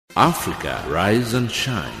Africa, rise and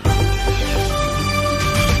shine.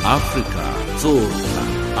 Africa, zorka.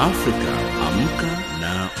 Africa, amka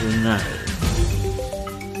na ung'are.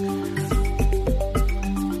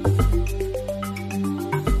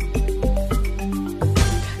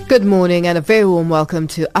 Good morning and a very warm welcome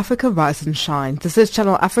to Africa Rise and Shine. This is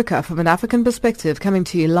Channel Africa from an African perspective, coming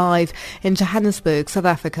to you live in Johannesburg, South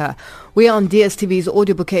Africa. We are on DSTV's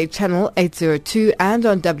audio bouquet channel 802 and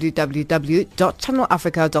on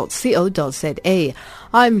www.channelafrica.co.za.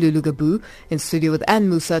 I'm Lulu Gabu, in studio with Ann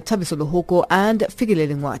Musa, Thabiso Lohoko and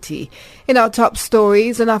Figilele Ngwati. In our top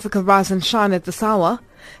stories on Africa Rise and Shine at this hour,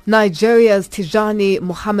 Nigeria's Tijani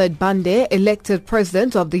Mohamed Bande elected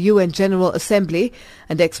president of the UN General Assembly,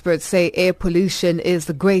 and experts say air pollution is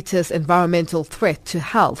the greatest environmental threat to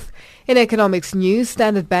health. In economics news,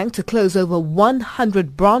 Standard Bank to close over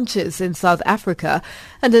 100 branches in South Africa.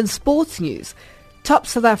 And in sports news, top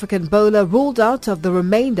South African bowler ruled out of the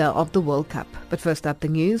remainder of the World Cup. But first up, the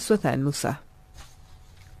news with Ann Musa.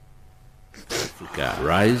 Africa,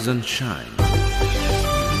 rise and shine.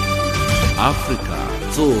 Africa,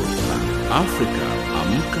 zorka. Africa,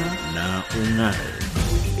 amka na ung'are.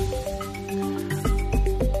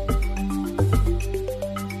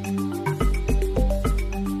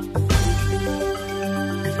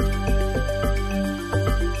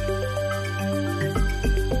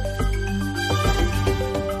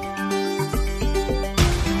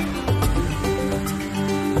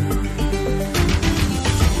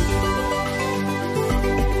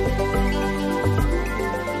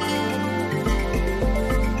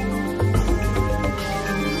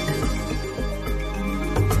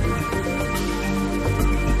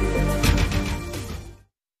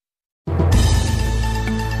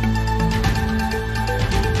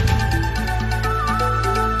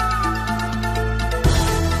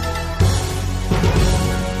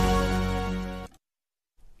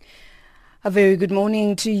 A very good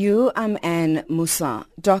morning to you. I'm Ann Musa.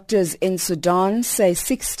 Doctors in Sudan say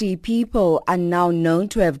 60 people are now known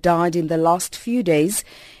to have died in the last few days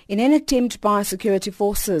in an attempt by security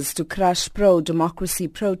forces to crush pro-democracy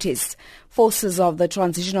protests. Forces of the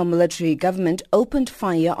transitional military government opened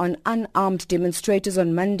fire on unarmed demonstrators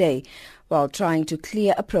on Monday while trying to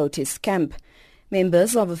clear a protest camp.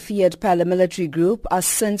 Members of a feared paramilitary group are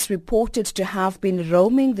since reported to have been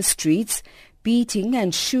roaming the streets, beating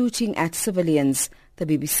and shooting at civilians. The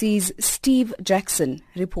BBC's Steve Jackson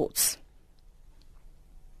reports.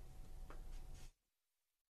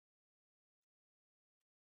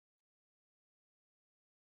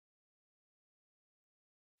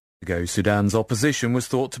 Sudan's opposition was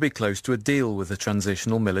thought to be close to a deal with the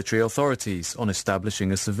transitional military authorities on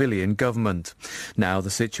establishing a civilian government. Now the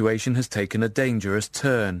situation has taken a dangerous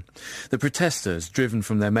turn. The protesters, driven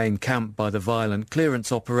from their main camp by the violent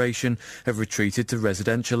clearance operation, have retreated to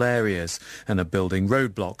residential areas and are building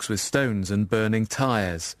roadblocks with stones and burning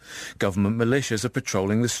tyres. Government militias are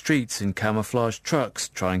patrolling the streets in camouflaged trucks,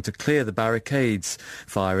 trying to clear the barricades,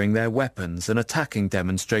 firing their weapons and attacking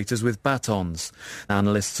demonstrators with batons.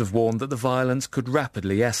 Analysts have warned that the violence could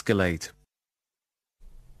rapidly escalate.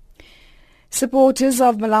 Supporters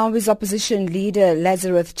of Malawi's opposition leader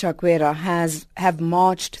Lazarus Chakwera have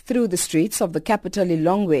marched through the streets of the capital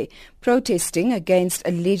Lilongwe, protesting against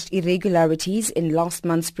alleged irregularities in last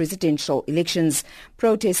month's presidential elections.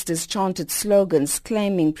 Protesters chanted slogans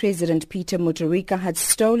claiming President Peter Mutharika had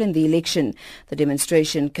stolen the election. The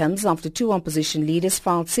demonstration comes after two opposition leaders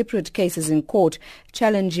filed separate cases in court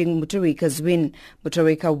challenging Mutharika's win.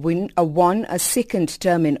 Mutharika won a second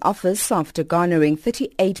term in office after garnering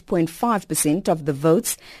 38.5% of the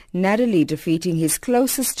votes, narrowly defeating his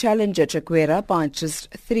closest challenger Chakwera by just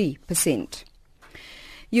 3%.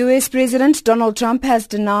 US President Donald Trump has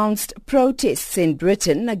denounced protests in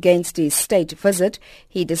Britain against his state visit.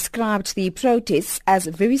 He described the protests as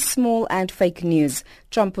very small and fake news.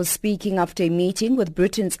 Trump was speaking after a meeting with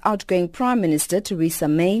Britain's outgoing Prime Minister Theresa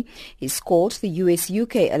May. He's called the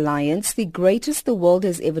US-UK alliance the greatest the world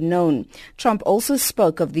has ever known. Trump also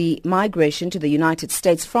spoke of the migration to the United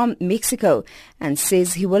States from Mexico and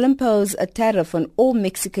says he will impose a tariff on all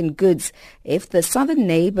Mexican goods if the southern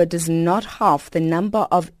neighbor does not halve the number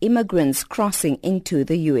of immigrants crossing into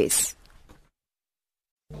the U.S.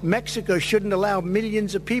 Mexico shouldn't allow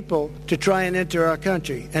millions of people to try and enter our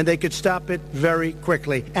country, and they could stop it very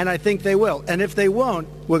quickly. And I think they will. And if they won't,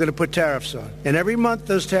 we're going to put tariffs on. And every month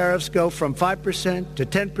those tariffs go from 5% to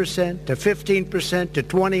 10% to 15% to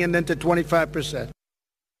 20% and then to 25%.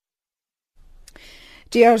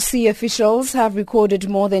 DRC officials have recorded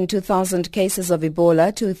more than 2,000 cases of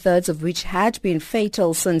Ebola, two-thirds of which had been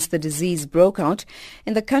fatal since the disease broke out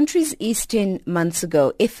in the country's east 10 months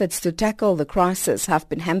ago. Efforts to tackle the crisis have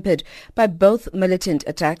been hampered by both militant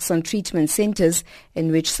attacks on treatment centers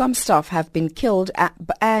in which some staff have been killed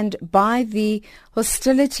and by the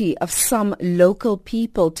hostility of some local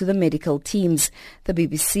people to the medical teams. The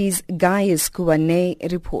BBC's Gaius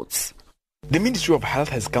Kouane reports. The Ministry of Health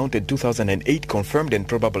has counted 2,008 confirmed and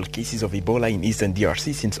probable cases of Ebola in eastern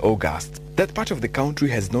DRC since August. That part of the country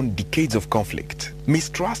has known decades of conflict.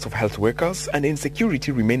 Mistrust of health workers and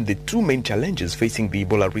insecurity remain the two main challenges facing the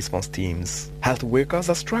Ebola response teams. Health workers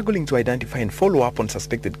are struggling to identify and follow up on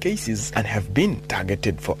suspected cases and have been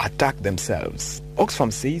targeted for attack themselves.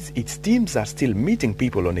 Oxfam says its teams are still meeting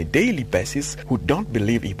people on a daily basis who don't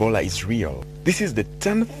believe Ebola is real. This is the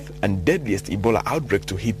 10th and deadliest Ebola outbreak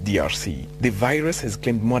to hit DRC. The virus has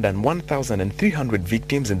claimed more than 1,300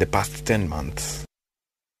 victims in the past 10 months.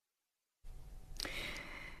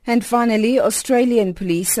 And finally, Australian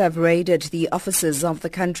police have raided the offices of the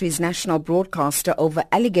country's national broadcaster over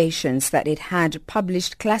allegations that it had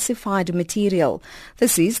published classified material.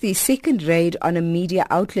 This is the second raid on a media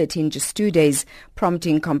outlet in just 2 days,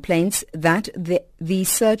 prompting complaints that the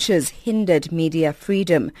searches hindered media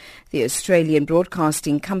freedom. The Australian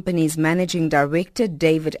Broadcasting Company's managing director,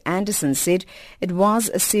 David Anderson, said it was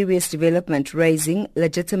a serious development raising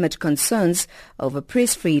legitimate concerns over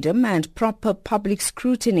press freedom and proper public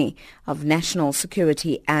scrutiny of national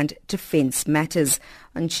security and defence matters.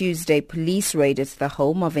 On Tuesday, police raided the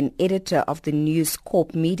home of an editor of the News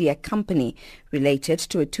Corp media company related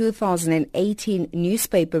to a 2018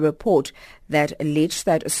 newspaper report that alleged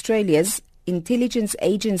that Australia's intelligence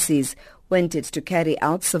agencies wanted to carry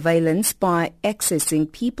out surveillance by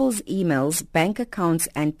accessing people's emails, bank accounts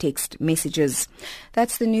and text messages.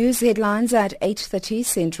 That's the news headlines at 8:30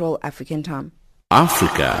 Central African Time.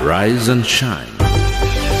 Africa, rise and shine.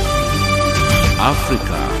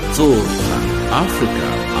 Africa, zorka. Africa,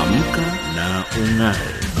 amka na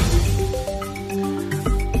ung'are.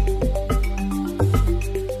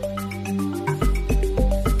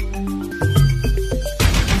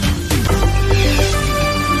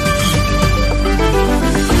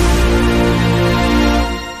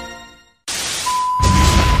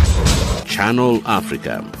 Channel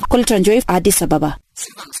Africa. Koltranjoy, Addis Ababa.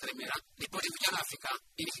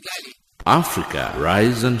 Africa,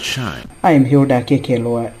 rise and shine. I am Hilda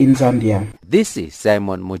Kekelwa in Zambia. This is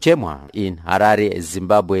Simon Muchemwa in Harare,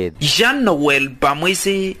 Zimbabwe. Jean-Noel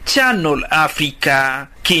Bamwese, Channel Africa,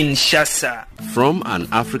 Kinshasa. From an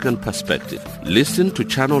African perspective, listen to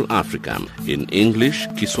Channel Africa in English,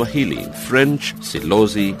 Kiswahili, French,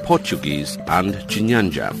 Silozi, Portuguese, and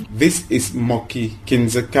Chinyanja. This is Moki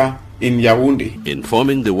Kinzeka in Yaoundé,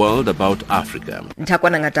 informing the world about Africa.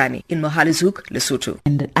 Ntakwana Ngatani in Mohalizuk, Lesotho.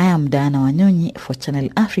 And I am Diana Wanyonyi for Channel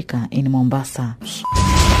Africa in Mombasa.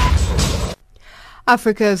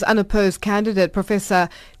 Africa's unopposed candidate, Professor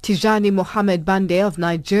Tijani Mohamed Bande of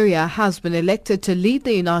Nigeria, has been elected to lead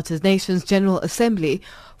the United Nations General Assembly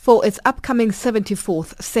for its upcoming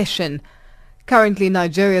 74th session. Currently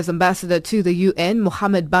Nigeria's ambassador to the UN,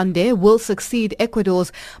 Mohamed Bande, will succeed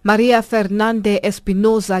Ecuador's Maria Fernande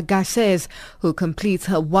Espinosa Garces, who completes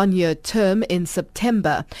her one-year term in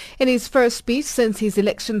September. In his first speech since his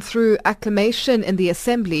election through acclamation in the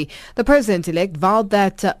Assembly, the president-elect vowed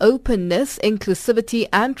that openness, inclusivity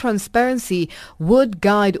and transparency would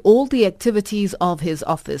guide all the activities of his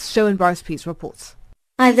office. Showen Bryce Peace reports.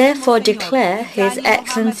 I therefore declare His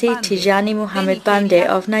Excellency Tijani Mohamed Bande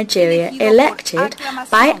of Nigeria elected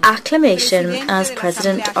by acclamation as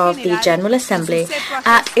President of the General Assembly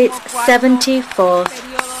at its 74th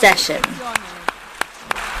session.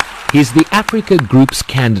 He is the Africa Group's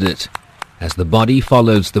candidate, as the body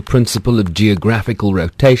follows the principle of geographical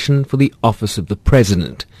rotation for the office of the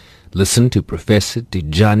President. Listen to Professor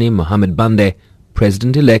Tijani Mohamed Bande,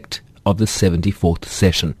 President-elect of the 74th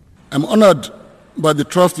session. I'm honored by the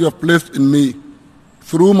trust you have placed in me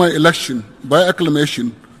through my election by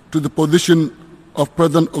acclamation to the position of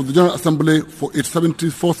President of the General Assembly for its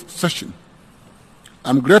 74th session.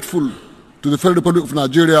 I'm grateful to the Federal Republic of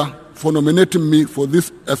Nigeria for nominating me for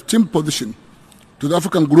this esteemed position, to the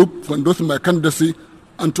African Group for endorsing my candidacy,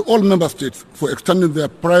 and to all member states for extending their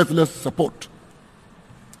priceless support.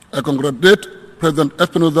 I congratulate President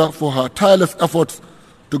Espinosa for her tireless efforts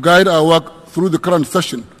to guide our work through the current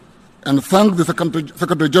session, and thank the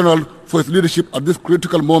Secretary General for his leadership at this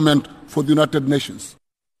critical moment for the United Nations.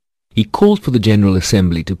 He called for the General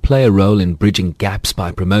Assembly to play a role in bridging gaps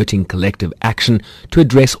by promoting collective action to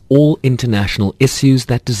address all international issues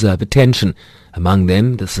that deserve attention, among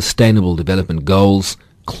them the Sustainable Development Goals,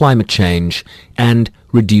 climate change, and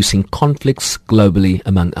reducing conflicts globally,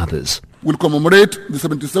 among others. Will commemorate the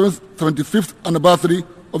 75th anniversary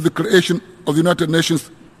of the creation of the United Nations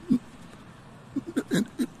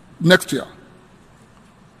next year.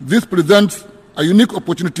 This presents a unique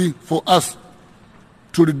opportunity for us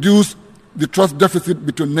to reduce the trust deficit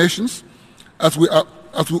between nations, as we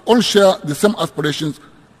all share the same aspirations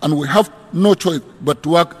and we have no choice but to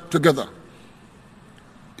work together.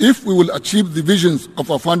 If we will achieve the visions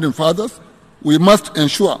of our founding fathers, we must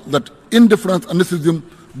ensure that indifference and racism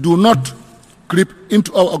do not creep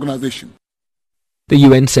into our organization. The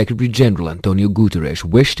UN Secretary-General Antonio Guterres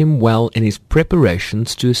wished him well in his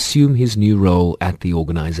preparations to assume his new role at the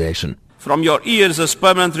organization. From your years as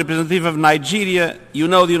permanent representative of Nigeria, you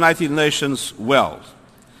know the United Nations well.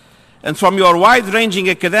 And from your wide-ranging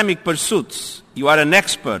academic pursuits, you are an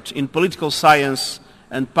expert in political science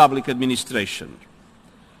and public administration.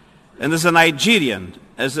 And as a Nigerian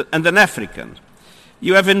and an African,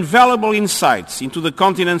 you have invaluable insights into the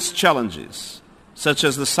continent's challenges, such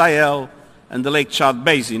as the Sahel and the Lake Chad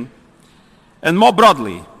Basin, and more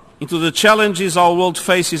broadly, into the challenges our world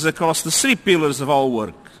faces across the three pillars of our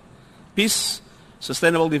work: peace,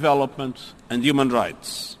 sustainable development, and human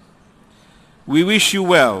rights. We wish you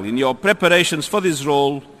well in your preparations for this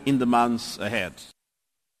role in the months ahead.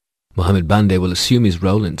 Mohamed Bande will assume his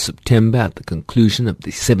role in September at the conclusion of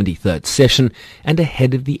the 73rd session and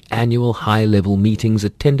ahead of the annual high-level meetings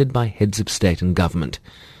attended by heads of state and government.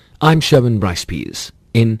 I'm Sherwin Bryce-Pease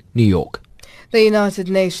in New York. The United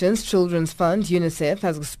Nations Children's Fund, UNICEF,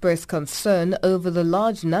 has expressed concern over the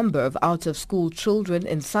large number of out-of-school children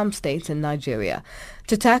in some states in Nigeria.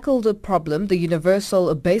 To tackle the problem, the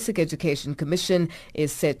Universal Basic Education Commission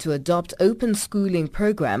is set to adopt open schooling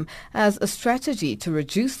program as a strategy to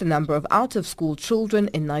reduce the number of out-of-school children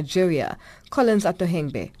in Nigeria. Collins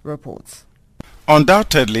Atohengbe reports.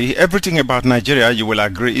 Undoubtedly, everything about Nigeria, you will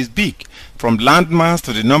agree, is big. From landmass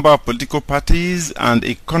to the number of political parties and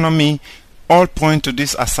economy, all point to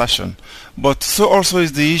this assertion. But so also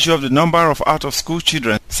is the issue of the number of out-of-school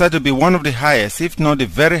children, said to be one of the highest, if not the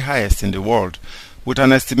very highest in the world. With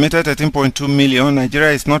an estimated 13.2 million,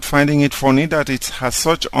 Nigeria is not finding it funny that it has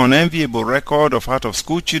such an unenviable record of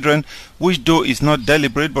out-of-school children, which though is not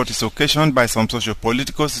deliberate but is occasioned by some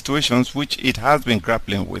socio-political situations which it has been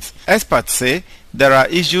grappling with. Experts say there are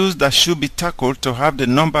issues that should be tackled to have the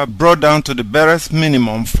number brought down to the barest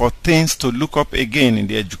minimum for things to look up again in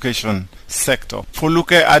the education sector.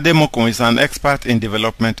 Foluke Ademokun is an expert in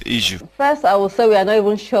development issues. First, I will say we are not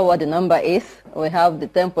even sure what the number is. We have the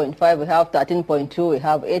 10.5, we have 13.2, we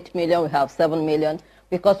have 8 million, we have 7 million,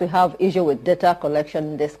 because we have issue with data collection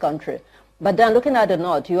in this country. But then looking at the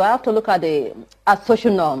north, you have to look at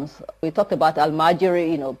social norms. We talked about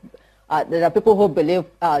Al-Majiri, there are people who believe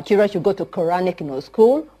children should go to Quranic,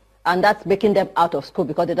 school, and that's making them out of school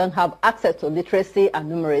because they don't have access to literacy and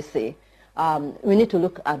numeracy. We need to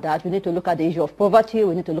look at that. We need to look at the issue of poverty.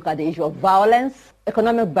 We need to look at the issue of violence,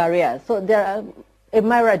 economic barriers. So there are a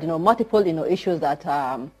myriad, multiple, issues that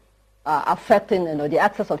are affecting, the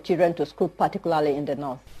access of children to school, particularly in the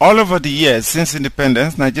north. All over the years since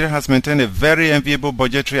independence, Nigeria has maintained a very enviable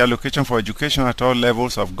budgetary allocation for education at all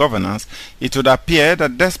levels of governance. It would appear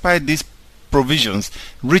that despite these provisions,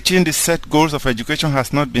 reaching the set goals of education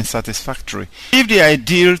has not been satisfactory. If the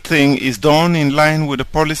ideal thing is done in line with the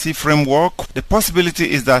policy framework, the possibility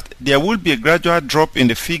is that there will be a gradual drop in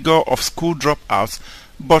the figure of school dropouts.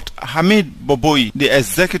 But Hamid Boboyi, the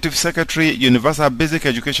Executive Secretary, Universal Basic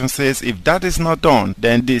Education, says if that is not done,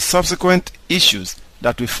 then the subsequent issues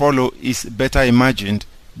that will follow is better imagined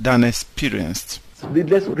than experienced.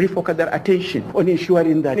 Let's refocus their attention on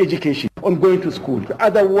ensuring that education, on going to school.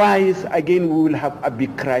 Otherwise, again, we will have a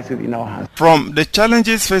big crisis in our hands. From the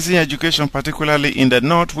challenges facing education, particularly in the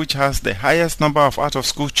north, which has the highest number of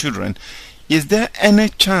out-of-school children, is there any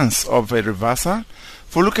chance of a reversal?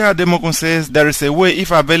 Foluke Ademokun says there is a way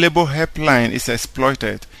if available helpline is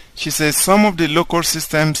exploited. She says some of the local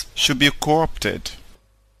systems should be co-opted.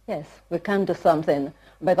 Yes, we can do something.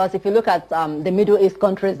 Because if you look at the Middle East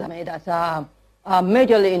countries that are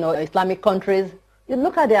majorly, Islamic countries, you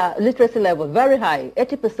look at their literacy level, very high,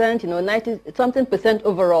 80%, 90-something percent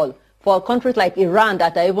overall. For countries like Iran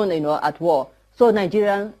that are even, at war. So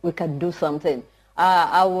Nigeria, we can do something.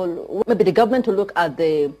 Maybe the government to look at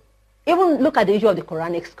even look at the issue of the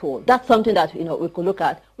Quranic school. That's something that, we could look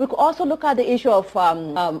at. We could also look at the issue of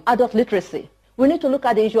adult literacy. We need to look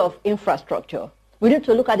at the issue of infrastructure. We need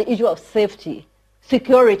to look at the issue of safety.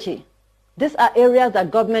 security. These are areas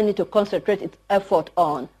that government need to concentrate its effort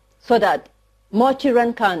on so that more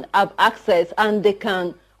children can have access and they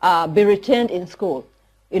can be retained in school.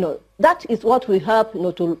 That is what will help,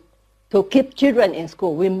 to keep children in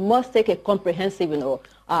school. We must take a comprehensive,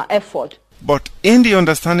 effort. But in the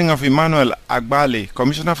understanding of Emmanuel Agbale,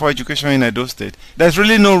 Commissioner for Education in Edo State, there's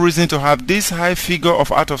really no reason to have this high figure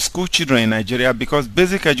of out-of-school children in Nigeria because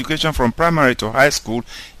basic education from primary to high school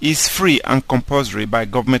is free and compulsory by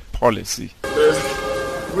government policy. There's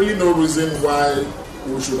really no reason why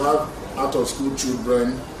we should have out-of-school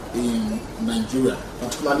children in Nigeria,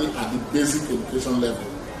 particularly at the basic education level,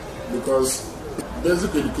 because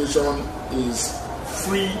basic education is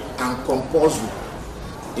free and compulsory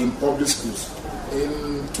in public schools.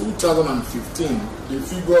 In 2015, the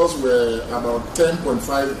figures were about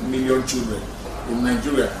 10.5 million children in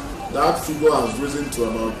Nigeria. That figure has risen to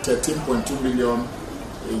about 13.2 million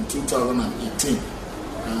in 2018.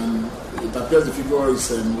 And it appears the figure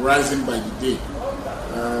is rising by the day.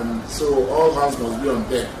 So all hands must be on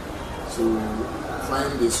deck to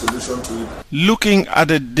find a solution to it. Looking at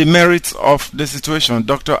the demerits of the situation,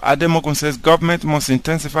 Dr. Ademokun says government must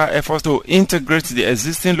intensify efforts to integrate the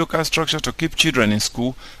existing local structure to keep children in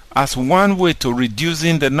school as one way to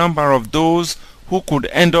reducing the number of those who could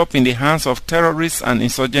end up in the hands of terrorists and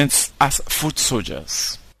insurgents as foot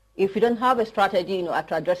soldiers. If you don't have a strategy,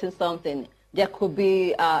 at addressing something, there could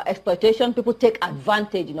be exploitation. People take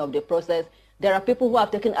advantage of the process. There are people who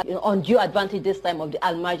have taken undue advantage this time of the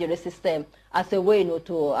Almajiri system as a way,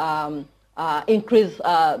 to increase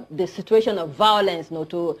the situation of violence,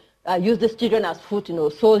 to use these children as foot,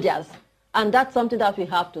 soldiers, and that's something that we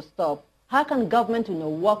have to stop. How can government,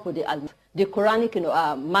 work with the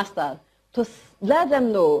Quranic, master to let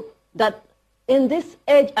them know that in this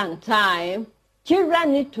age and time,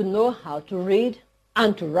 children need to know how to read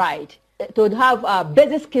and to write, to have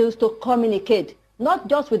basic skills to communicate, not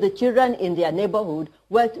just with the children in their neighborhood,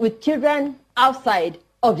 but with children outside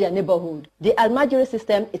of their neighborhood. The Almajiri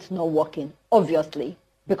system, it's not working, obviously,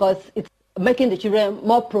 because it's making the children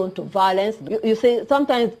more prone to violence. You see,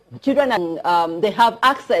 sometimes children, they have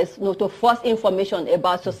access to false information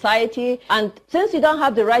about society, and since you don't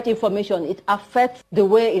have the right information, it affects the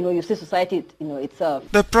way you see society itself.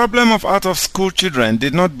 The problem of out-of-school children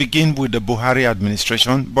did not begin with the Buhari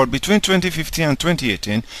administration, but between 2015 and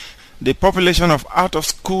 2018, the population of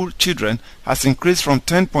out-of-school children has increased from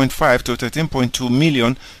 10.5 to 13.2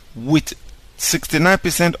 million, with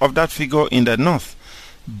 69% of that figure in the north.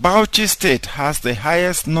 Bauchi State has the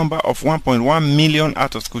highest number of 1.1 million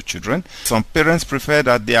out-of-school children. Some parents prefer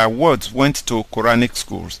that their wards went to Quranic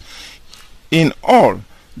schools. In all,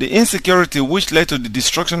 the insecurity which led to the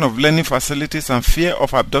destruction of learning facilities and fear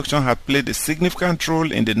of abduction had played a significant role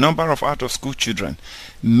in the number of out-of-school children.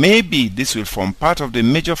 Maybe this will form part of the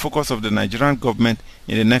major focus of the Nigerian government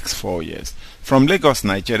in the next 4 years. From Lagos,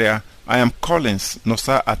 Nigeria, I am Collins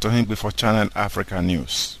Nosa Atohengbe for Channel Africa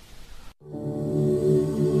News.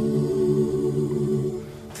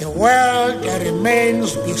 A world that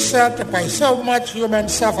remains beset by so much human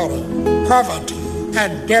suffering, poverty,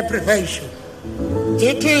 and deprivation.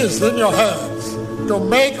 It is in your hands to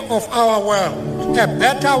make of our world a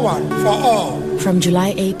better one for all. From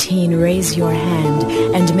July 18, raise your hand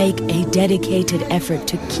and make a dedicated effort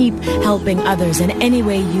to keep helping others in any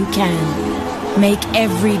way you can. Make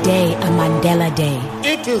every day a Mandela Day.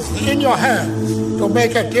 It is in your hands to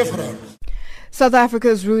make a difference. South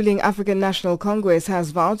Africa's ruling African National Congress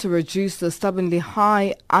has vowed to reduce the stubbornly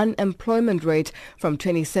high unemployment rate from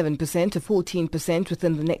 27% to 14%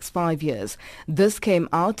 within the next 5 years. This came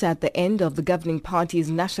out at the end of the governing party's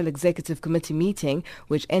National Executive Committee meeting,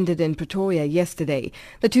 which ended in Pretoria yesterday.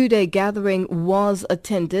 The two-day gathering was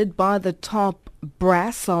attended by the top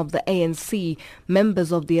brass of the ANC,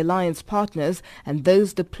 members of the alliance partners, and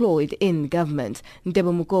those deployed in government.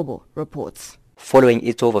 Ndebo Mukobo reports. Following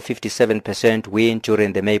its over 57% win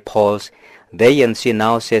during the May polls, the ANC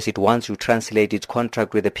now says it wants to translate its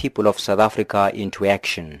contract with the people of South Africa into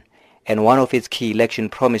action. And one of its key election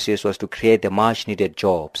promises was to create the much-needed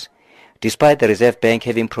jobs. Despite the Reserve Bank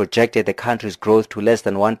having projected the country's growth to less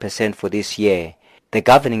than 1% for this year, the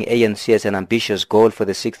governing ANC has an ambitious goal for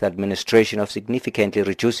the sixth administration of significantly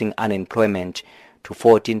reducing unemployment to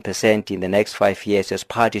 14% in the next 5 years, as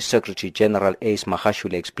Party Secretary General Ace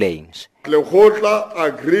Magashule explains. Lekgotla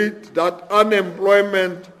agreed that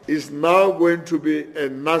unemployment is now going to be a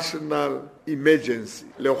national emergency.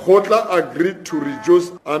 Lekgotla agreed to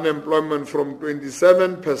reduce unemployment from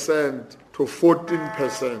 27% to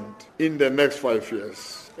 14% in the next 5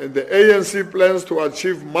 years. And the ANC plans to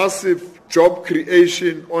achieve massive job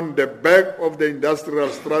creation on the back of the industrial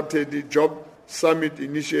strategy, job summit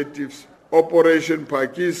initiatives, Operation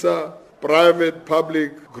Pakisa,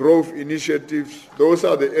 private-public growth initiatives. Those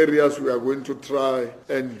are the areas we are going to try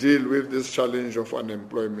and deal with this challenge of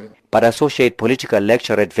unemployment. But Associate Political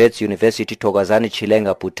Lecturer at Wits University Thokozani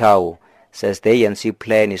Chilenga Putau says the ANC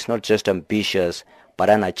plan is not just ambitious but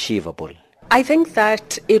unachievable. I think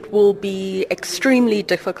that it will be extremely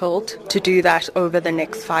difficult to do that over the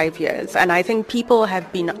next 5 years. And I think people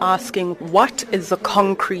have been asking, what is the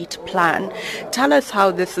concrete plan? Tell us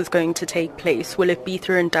how this is going to take place. Will it be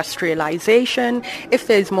through industrialization? If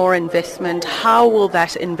there's more investment, how will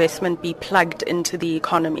that investment be plugged into the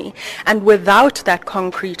economy? And without that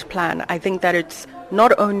concrete plan, I think that it's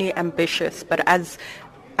not only ambitious, but as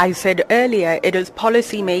I said earlier, it is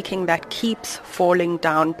policy making that keeps falling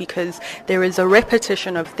down because there is a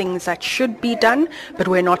repetition of things that should be done, but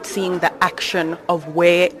we're not seeing the action of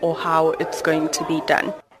where or how it's going to be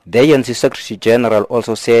done. The ANC Secretary General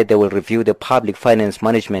also said they will review the Public Finance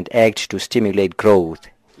Management Act to stimulate growth.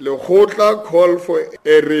 Lekgotla called for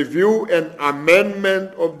a review and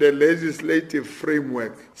amendment of the legislative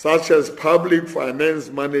framework, such as Public Finance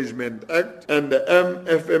Management Act and the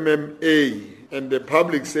MFMMA and the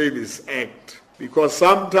Public Service Act, because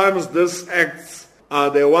sometimes these acts are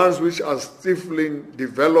the ones which are stifling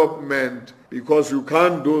development because you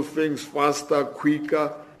can't do things faster,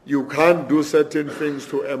 quicker. You can't do certain things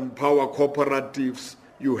to empower cooperatives.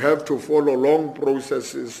 You have to follow long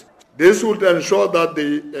processes. This would ensure that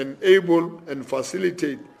they enable and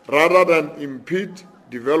facilitate rather than impede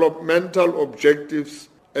developmental objectives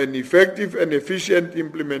and effective and efficient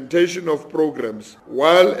implementation of programs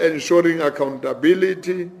while ensuring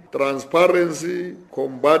accountability, transparency,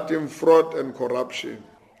 combating fraud and corruption.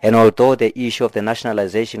 And although the issue of the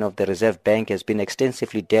nationalization of the Reserve Bank has been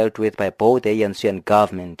extensively dealt with by both the ANC and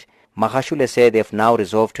government, Magashule said they have now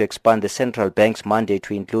resolved to expand the central bank's mandate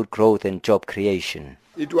to include growth and job creation.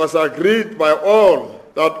 It was agreed by all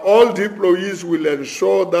that all deployees will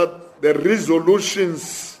ensure that the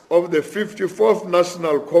resolutions of the 54th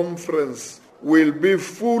National Conference will be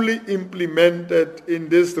fully implemented in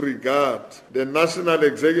this regard. The National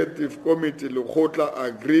Executive Committee, Lekgotla,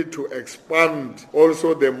 agreed to expand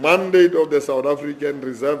also the mandate of the South African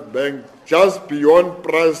Reserve Bank just beyond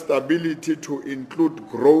price stability to include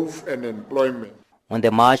growth and employment. On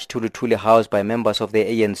the march to Luthuli House by members of the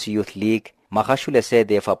ANC Youth League, Magashule said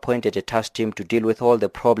they have appointed a task team to deal with all the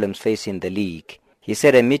problems facing the league. He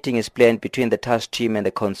said a meeting is planned between the task team and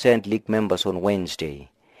the concerned league members on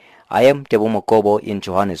Wednesday. I am Tebo Mokobo in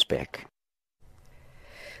Johannesburg.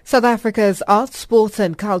 South Africa's Arts, Sports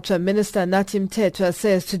and Culture Minister Nathi Mthethwa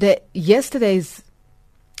says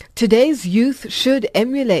today's youth should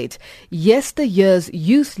emulate yesteryear's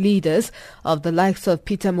youth leaders of the likes of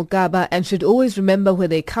Peter Mugaba and should always remember where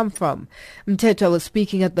they come from. Mthethwa was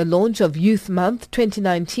speaking at the launch of Youth Month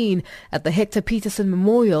 2019 at the Hector Peterson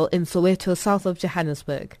Memorial in Soweto, south of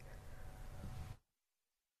Johannesburg.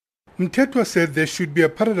 Mthethwa said there should be a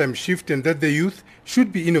paradigm shift and that the youth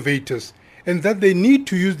should be innovators and that they need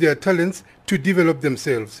to use their talents to develop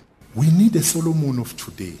themselves. We need a Solomon of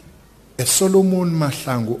today. A Solomon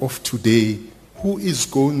Mahlangu of today who is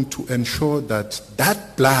going to ensure that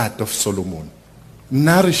that blood of Solomon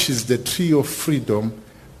nourishes the tree of freedom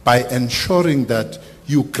by ensuring that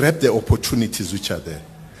you grab the opportunities which are there.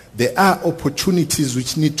 There are opportunities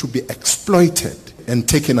which need to be exploited and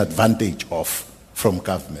taken advantage of from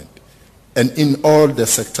government and in all the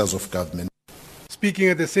sectors of government. Speaking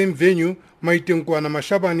at the same venue, Maitenkwana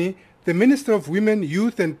Mashabane, the Minister of Women,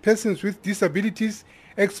 Youth and Persons with Disabilities,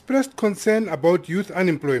 expressed concern about youth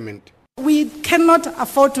unemployment. We cannot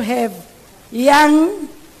afford to have young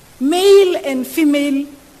male and female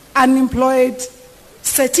unemployed,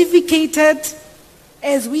 certificated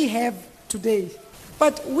as we have today.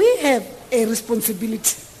 But we have a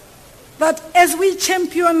responsibility that as we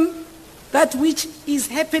champion that which is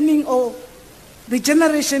happening or the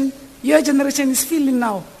generation, your generation is feeling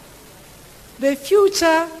now, the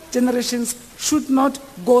future generations should not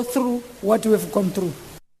go through what we have gone through.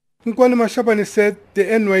 Nkwana Mashabane said the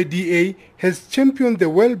NYDA has championed the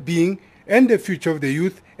well-being and the future of the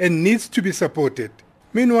youth and needs to be supported.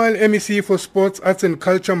 Meanwhile, MEC for Sports, Arts and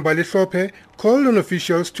Culture Mbali Hlophe called on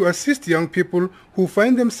officials to assist young people who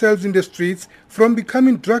find themselves in the streets from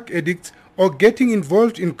becoming drug addicts or getting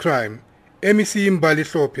involved in crime. MEC Mbali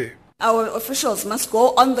Hlophe. Our officials must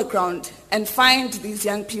go on the ground and find these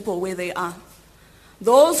young people where they are.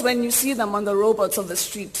 Those, when you see them on the robots of the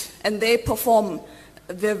street and they perform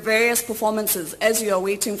their various performances as you are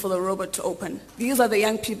waiting for the robot to open, these are the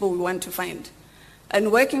young people we want to find.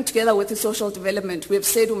 And working together with the social development, we have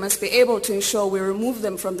said we must be able to ensure we remove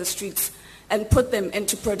them from the streets and put them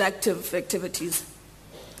into productive activities.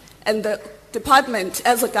 And the department,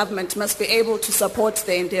 as a government, must be able to support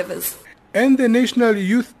their endeavors. And the National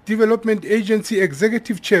Youth Development Agency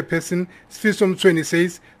Executive Chairperson Sifiso Mtshweni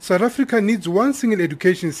says South Africa needs one single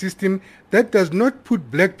education system that does not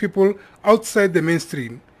put black people outside the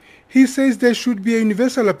mainstream. He says there should be a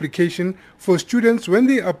universal application for students when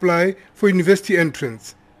they apply for university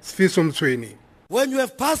entrance. Sifiso Mtshweni. When you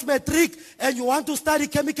have passed matric and you want to study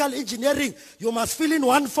chemical engineering, you must fill in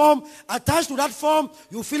one form. Attached to that form,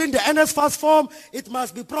 you fill in the NSFAS form. It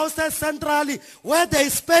must be processed centrally. Where there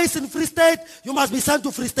is space in Free State, you must be sent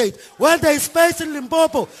to Free State. Where there is space in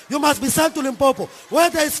Limpopo, you must be sent to Limpopo. Where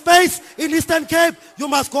there is space in Eastern Cape, you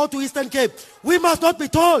must go to Eastern Cape. We must not be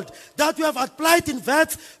told that you have applied in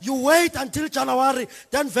VETS, you wait until January,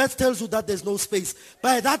 then VETS tells you that there's no space.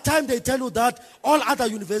 By that time, they tell you that all other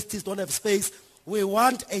universities don't have space. We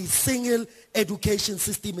want a single education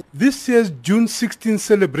system. This year's June 16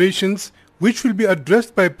 celebrations, which will be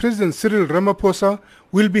addressed by President Cyril Ramaphosa,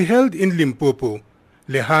 will be held in Limpopo.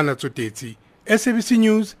 Lehana Tsotetsi, SABC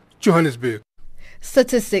News, Johannesburg.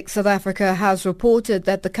 Statistics South Africa has reported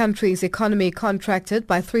that the country's economy contracted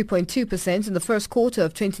by 3.2% in the first quarter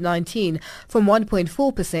of 2019 from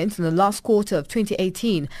 1.4% in the last quarter of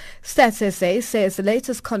 2018. Stats SA says the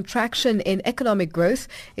latest contraction in economic growth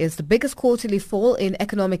is the biggest quarterly fall in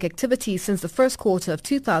economic activity since the first quarter of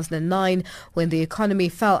 2009, when the economy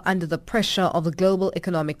fell under the pressure of a global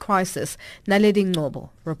economic crisis. Naledi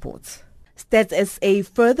Ngcobo reports. Stats SA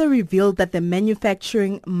further revealed that the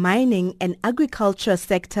manufacturing, mining and agriculture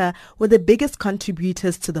sector were the biggest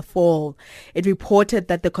contributors to the fall. It reported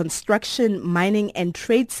that the construction, mining and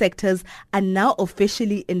trade sectors are now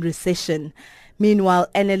officially in recession. Meanwhile,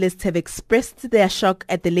 analysts have expressed their shock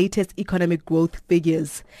at the latest economic growth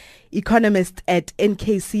figures. Economist at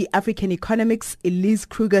NKC African Economics, Elise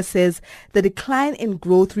Kruger, says the decline in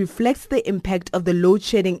growth reflects the impact of the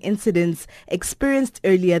load-shedding incidents experienced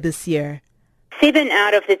earlier this year. 7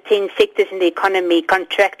 out of the 10 sectors in the economy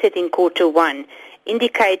contracted in quarter one,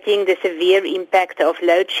 indicating the severe impact of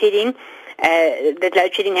load shedding that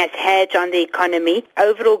load shedding has had on the economy.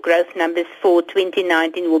 Overall growth numbers for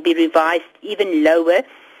 2019 will be revised even lower,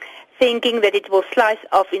 thinking that it will slice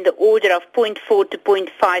off in the order of 0.4 to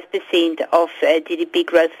 0.5% of GDP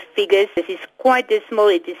growth figures. This is quite dismal.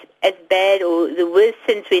 It is as bad or the worst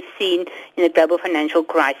since we've seen in the global financial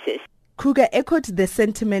crisis. Kruger echoed the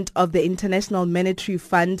sentiment of the International Monetary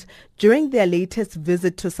Fund during their latest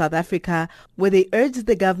visit to South Africa, where they urged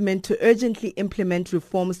the government to urgently implement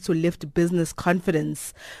reforms to lift business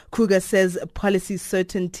confidence. Kruger says policy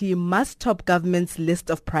certainty must top government's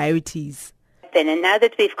list of priorities. And now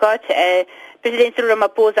that we've got President Cyril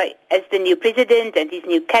Ramaphosa as the new president and his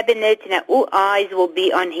new cabinet, all eyes will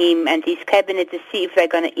be on him and his cabinet to see if they're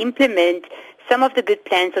going to implement some of the good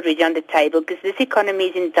plans already on the table, because this economy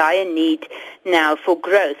is in dire need now for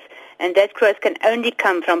growth. And that growth can only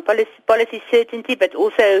come from policy certainty, but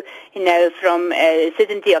also, from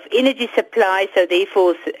certainty of energy supply. So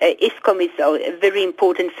therefore, Eskom is a very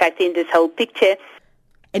important factor in this whole picture.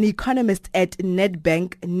 An economist at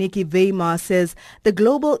Nedbank, Nikki Weimar, says the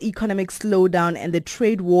global economic slowdown and the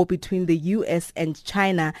trade war between the U.S. and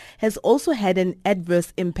China has also had an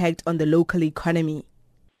adverse impact on the local economy.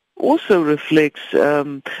 Also reflects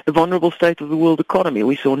the vulnerable state of the world economy.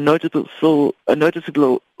 We saw a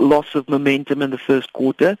noticeable loss of momentum in the first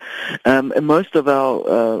quarter. And most of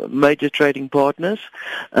our major trading partners,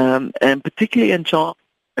 and particularly in China,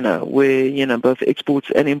 where both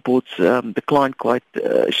exports and imports declined quite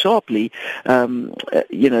sharply,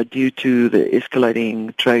 due to the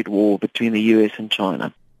escalating trade war between the U.S. and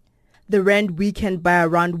China. The rand weakened by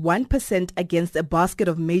around 1% against a basket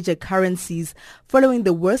of major currencies following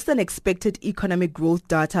the worse-than-expected economic growth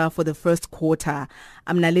data for the first quarter.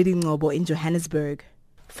 I'm Naledi Ngcobo in Johannesburg.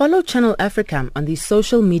 Follow Channel Africa on these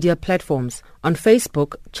social media platforms. On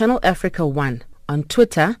Facebook, Channel Africa 1. On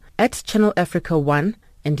Twitter, @Channel Africa 1.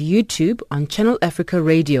 And YouTube on Channel Africa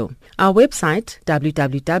Radio. Our website,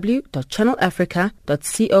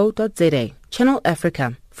 www.channelafrica.co.za. Channel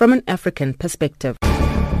Africa, from an African perspective.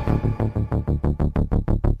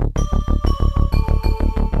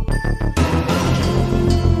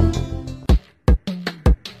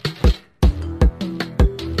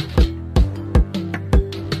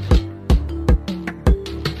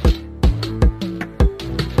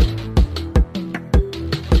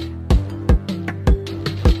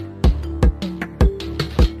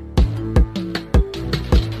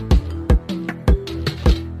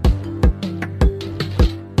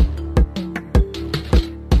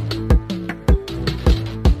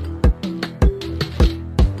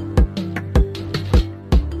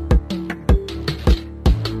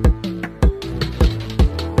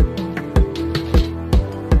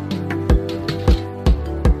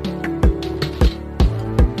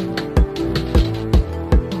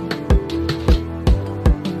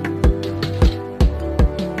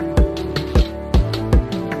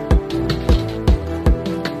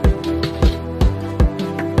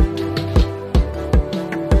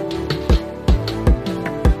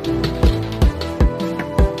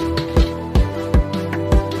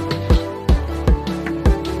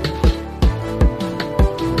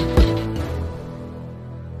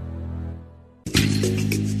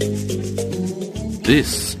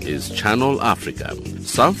 This is Channel Africa,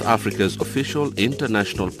 South Africa's official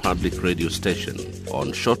international public radio station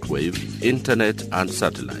on shortwave, internet and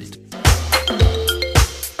satellite.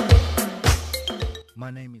 My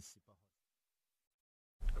name is...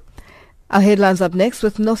 Our headlines up next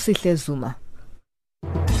with Nosihle Zuma.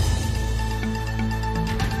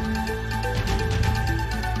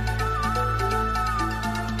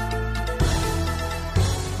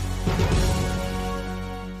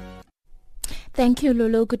 Thank you,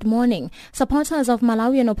 Lulu. Good morning. Supporters of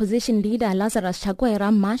Malawian opposition leader Lazarus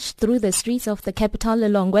Chakwera marched through the streets of the capital,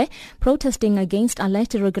 Lilongwe, protesting against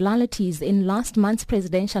alleged irregularities in last month's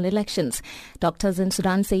presidential elections. Doctors in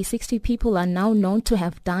Sudan say 60 people are now known to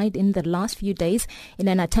have died in the last few days in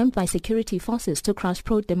an attempt by security forces to crush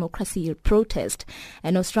pro-democracy protest.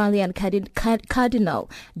 An Australian Cardinal,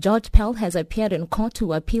 George Pell, has appeared in court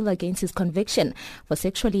to appeal against his conviction for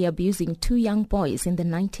sexually abusing 2 young boys in the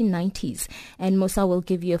 1990s. And Musa will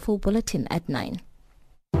give you a full bulletin at 9.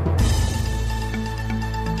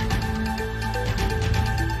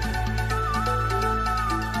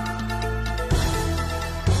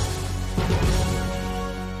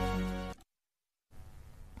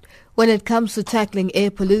 When it comes to tackling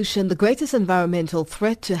air pollution, the greatest environmental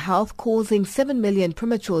threat to health, causing 7 million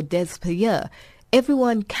premature deaths per year,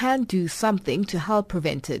 everyone can do something to help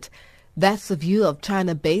prevent it. That's the view of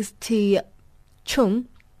China-based Ti Chung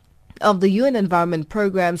of the UN Environment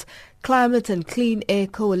Programme's Climate and Clean Air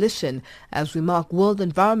Coalition as we mark World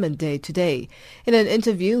Environment Day today. In an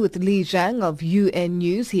interview with Li Zhang of UN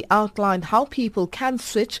News, he outlined how people can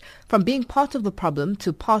switch from being part of the problem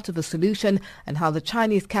to part of the solution and how the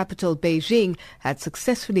Chinese capital, Beijing, had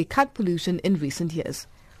successfully cut pollution in recent years.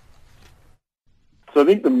 So I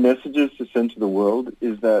think the messages to send to the world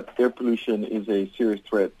is that air pollution is a serious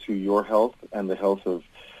threat to your health and the health of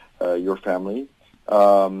your family.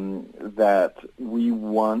 That we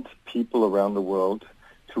want people around the world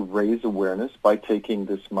to raise awareness by taking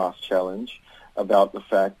this mass challenge about the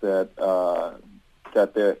fact that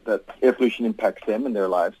that air pollution impacts them and their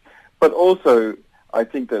lives. But also, I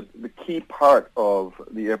think that the key part of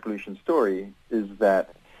the air pollution story is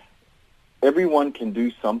that everyone can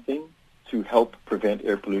do something to help prevent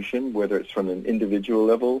air pollution, whether it's from an individual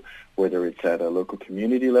level, whether it's at a local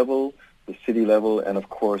community level, the city level, and of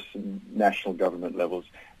course national government levels.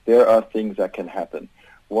 There are things that can happen.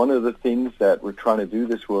 One of the things that we're trying to do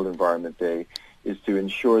this World Environment Day is to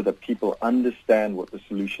ensure that people understand what the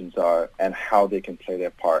solutions are and how they can play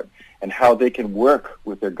their part and how they can work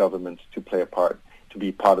with their governments to play a part, to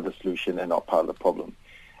be part of the solution and not part of the problem.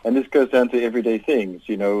 And this goes down to everyday things,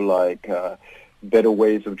 like better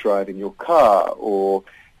ways of driving your car, or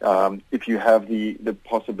if you have the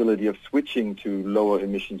possibility of switching to lower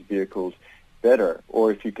emissions vehicles, better,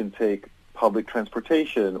 or if you can take public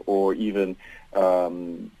transportation or even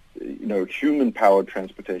human-powered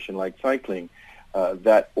transportation like cycling,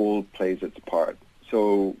 that all plays its part.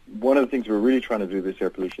 So one of the things we're really trying to do with this air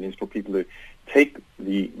pollution is for people to take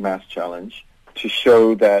the mass challenge, to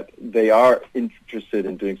show that they are interested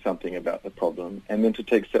in doing something about the problem, and then to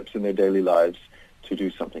take steps in their daily lives to do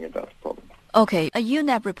something about the problem. Okay, a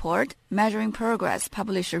UNEP report, Measuring Progress,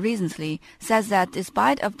 published recently, says that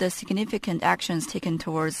despite of the significant actions taken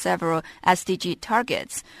towards several SDG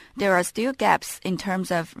targets, there are still gaps in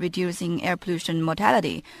terms of reducing air pollution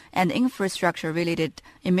mortality and infrastructure-related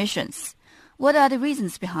emissions. What are the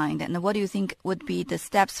reasons behind, and what do you think would be the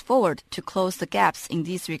steps forward to close the gaps in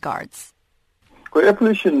these regards? Well, air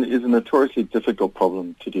pollution is a notoriously difficult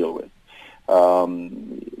problem to deal with.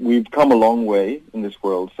 We've come a long way in this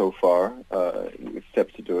world so far with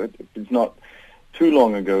steps to do it. It's not too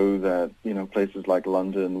long ago that places like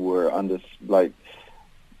London were under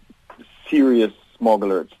serious smog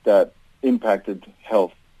alerts that impacted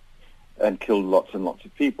health and killed lots and lots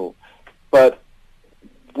of people. But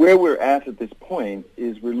where we're at this point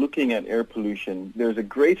is we're looking at air pollution. There's a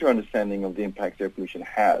greater understanding of the impacts air pollution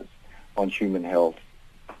has on human health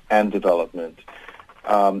and development.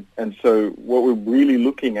 And so what we're really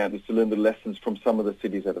looking at is to learn the lessons from some of the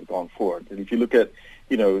cities that have gone forward. And if you look at,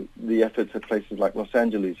 the efforts that places like Los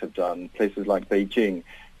Angeles have done, places like Beijing,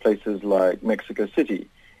 places like Mexico City,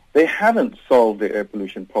 they haven't solved their air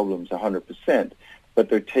pollution problems 100%, but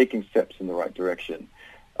they're taking steps in the right direction.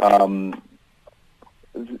 The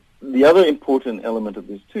other important element of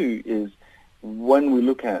this, too, is when we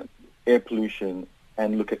look at air pollution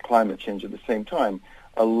and look at climate change at the same time,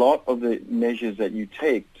 a lot of the measures that you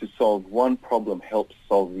take to solve one problem helps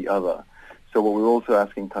solve the other. So what we're also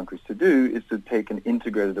asking countries to do is to take an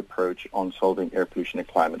integrated approach on solving air pollution and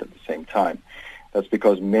climate at the same time. That's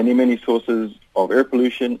because many, many sources of air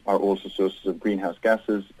pollution are also sources of greenhouse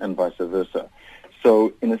gases and vice versa.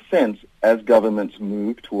 So in a sense, as governments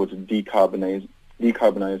move towards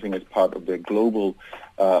decarbonizing as part of their global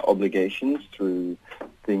obligations through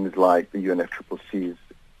things like the UNFCCC's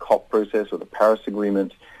COP process or the Paris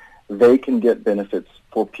Agreement, they can get benefits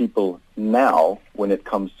for people now when it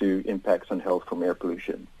comes to impacts on health from air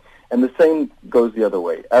pollution. And the same goes the other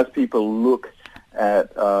way. As people look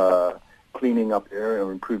at cleaning up air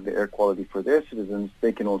or improve the air quality for their citizens,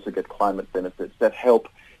 they can also get climate benefits that help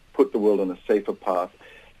put the world on a safer path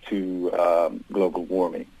to global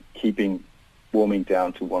warming, keeping warming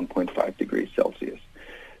down to 1.5 degrees Celsius.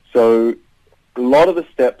 So a lot of the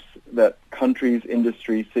steps that countries,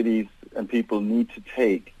 industry, cities, and people need to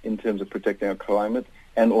take in terms of protecting our climate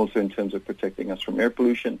and also in terms of protecting us from air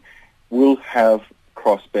pollution will have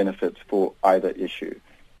cross benefits for either issue.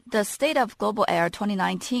 The State of Global Air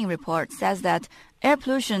 2019 report says that air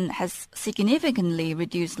pollution has significantly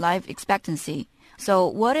reduced life expectancy. So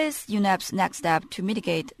what is UNEP's next step to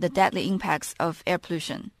mitigate the deadly impacts of air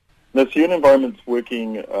pollution? The UN Environment's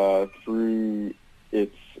working through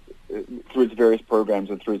its various programs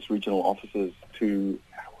and through its regional offices to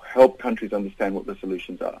help countries understand what the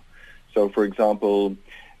solutions are. So, for example,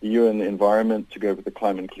 the UN Environment, together with the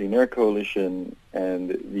Climate and Clean Air Coalition and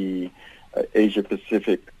the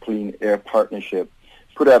Asia-Pacific Clean Air Partnership,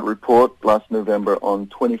 put out a report last November on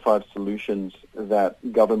 25 solutions that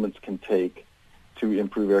governments can take to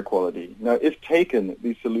improve air quality. Now, if taken,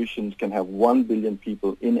 these solutions can have 1 billion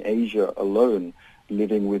people in Asia alone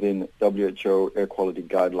living within WHO air quality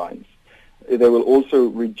guidelines. They will also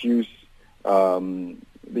reduce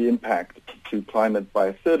the impact to climate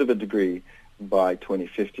by 1/3 of a degree by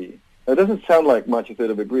 2050. Now, it doesn't sound like much,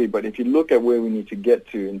 1/3 of a degree, but if you look at where we need to get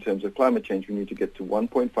to in terms of climate change, we need to get to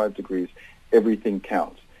 1.5 degrees. Everything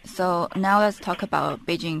counts. So now let's talk about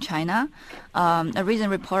Beijing, China. A recent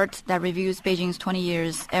report that reviews Beijing's 20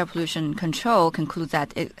 years air pollution control concludes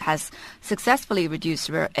that it has successfully reduced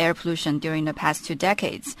air pollution during the past 2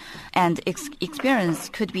 decades. And experience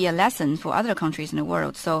could be a lesson for other countries in the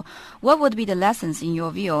world. So what would be the lessons in your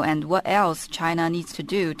view, and what else China needs to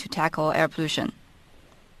do to tackle air pollution?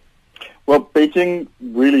 Well, Beijing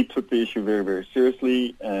really took the issue very, very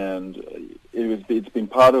seriously, and it's been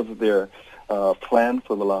part of their plan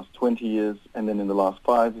for the last 20 years, and then in the last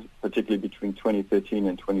 5, particularly between 2013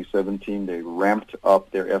 and 2017, they ramped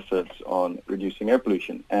up their efforts on reducing air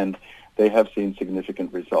pollution, and they have seen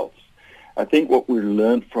significant results. I think what we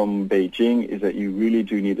learned from Beijing is that you really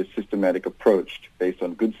do need a systematic approach based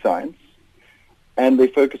on good science, and they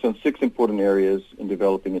focus on 6 important areas in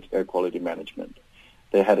developing its air quality management.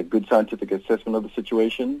 They had a good scientific assessment of the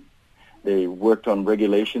situation. They worked on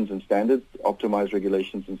regulations and standards, optimized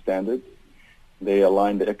regulations and standards. They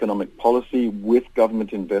aligned the economic policy with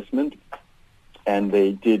government investment, and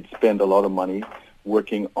they did spend a lot of money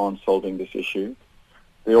working on solving this issue.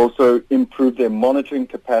 They also improved their monitoring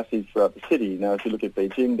capacity throughout the city. Now, if you look at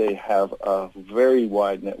Beijing, they have a very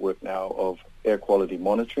wide network now of air quality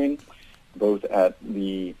monitoring, both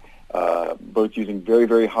using very,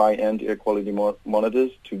 very high-end air quality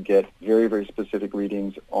monitors to get very, very specific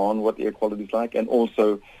readings on what the air quality is like, and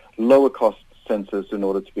also lower-cost sensors in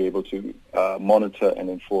order to be able to monitor and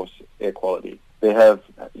enforce air quality. They have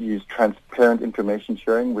used transparent information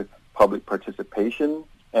sharing with public participation,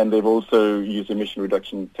 and they've also used emission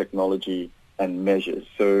reduction technology and measures.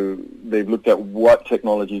 So they've looked at what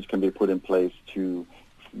technologies can be put in place to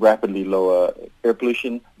rapidly lower air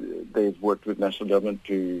pollution. They've worked with national government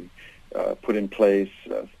to put in place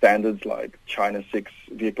standards like China 6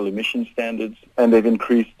 vehicle emission standards, and they've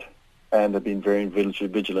increased and have been very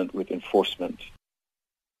vigilant with enforcement.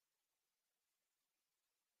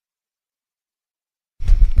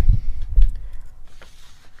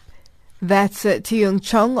 That's Tiong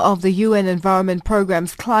Chong of the UN Environment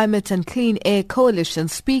Programme's Climate and Clean Air Coalition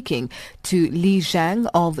speaking to Li Zhang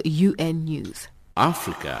of UN News.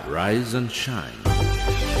 Africa, rise and shine.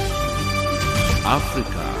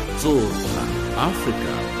 Africa, zorka.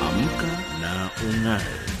 Africa, amka na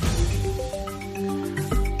ungae.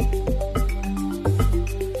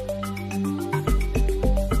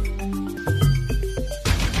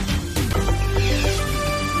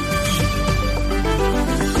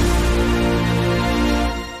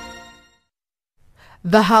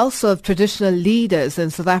 The House of Traditional Leaders in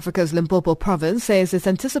South Africa's Limpopo province says it's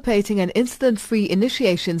anticipating an incident-free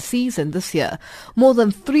initiation season this year. More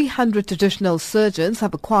than 300 traditional surgeons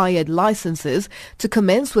have acquired licenses to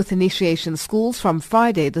commence with initiation schools from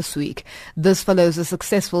Friday this week. This follows a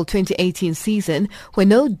successful 2018 season where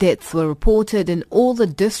no deaths were reported in all the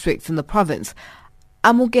districts in the province.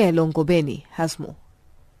 Amugelo Ngobeni has more.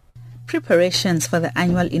 Preparations for the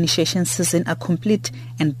annual initiation season are complete,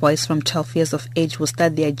 and boys from 12 years of age will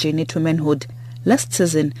start their journey to manhood. Last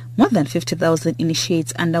season, more than 50,000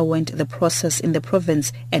 initiates underwent the process in the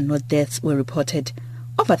province and no deaths were reported.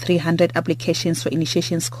 Over 300 applications for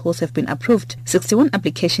initiation schools have been approved. 61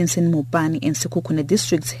 applications in Mopani and Sekhukhune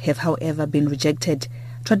districts have, however, been rejected.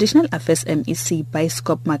 Traditional Affairs MEC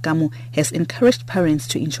Biskop Makamu has encouraged parents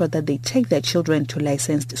to ensure that they take their children to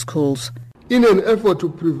licensed schools. In an effort to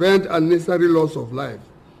prevent unnecessary loss of life,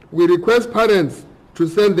 we request parents to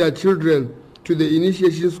send their children to the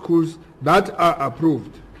initiation schools that are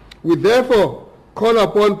approved. We therefore call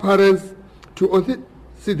upon parents to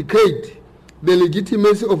authenticate the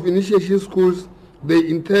legitimacy of initiation schools they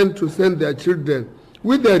intend to send their children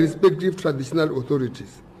with their respective traditional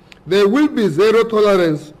authorities. There will be zero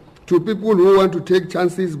tolerance to people who want to take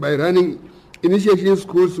chances by running initiation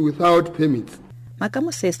schools without permits.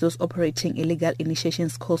 Makamu says those operating illegal initiation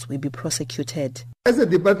schools will be prosecuted. As a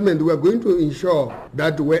department, we are going to ensure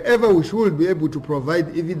that wherever we should be able to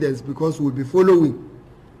provide evidence, because we'll be following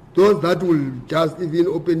those that will just even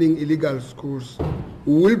opening illegal schools,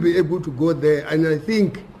 we will be able to go there, and I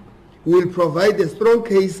think we will provide a strong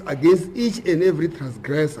case against each and every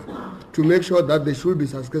transgressor to make sure that there should be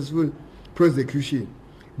successful prosecution.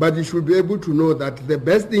 But you should be able to know that the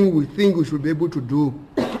best thing we think we should be able to do,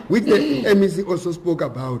 which the MEC also spoke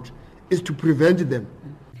about, is to prevent them.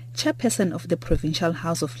 Chairperson of the Provincial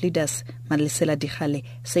House of Leaders, Madlisela Dihale,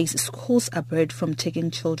 says schools are barred from taking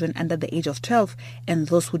children under the age of 12, and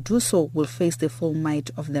those who do so will face the full might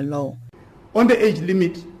of the law. On the age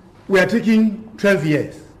limit, we are taking 12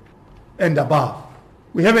 years and above.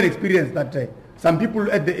 We have an experience that some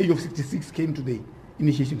people at the age of 66 came to the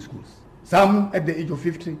initiation schools. Some at the age of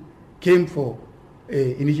 50 came for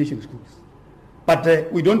initiation schools.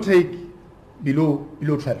 But we don't take below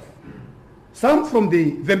 12. Some from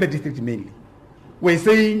the Vembe district mainly were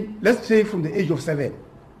saying, let's take from the age of 7.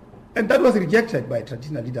 And that was rejected by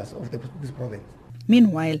traditional leaders of this province.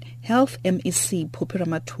 Meanwhile, Health MEC Phuphi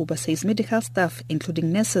Ramathuba says medical staff,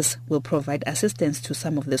 including nurses, will provide assistance to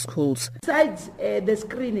some of the schools. Besides the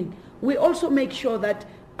screening, we also make sure that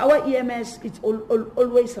our EMS is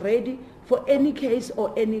always ready for any case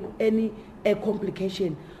or any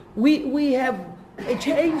complication. We have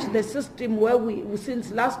changed the system where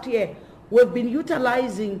since last year, we've been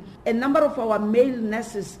utilizing a number of our male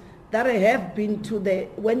nurses that have been to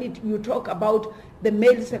you talk about the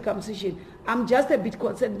male circumcision. I'm just a bit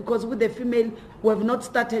concerned because with the female, we have not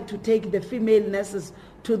started to take the female nurses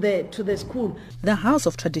to the school. The House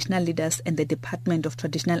of Traditional Leaders and the Department of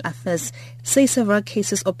Traditional Affairs say several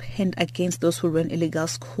cases opened against those who ran illegal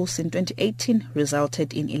schools in 2018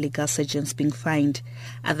 resulted in illegal surgeons being fined.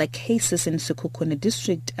 Other cases in Sekhukhune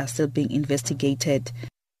district are still being investigated.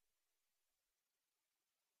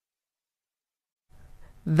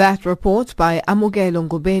 That report by Amogelo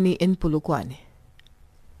Ngubeni in Polokwane.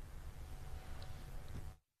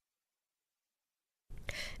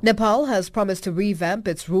 Nepal has promised to revamp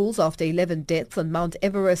its rules after 11 deaths on Mount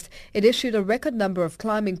Everest. It issued a record number of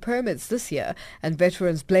climbing permits this year, and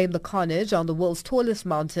veterans blame the carnage on the world's tallest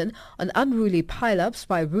mountain on unruly pile-ups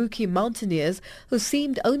by rookie mountaineers who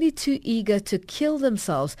seemed only too eager to kill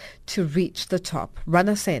themselves to reach the top.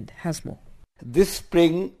 Rana Sen has more. This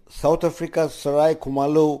spring, South Africa's Sarai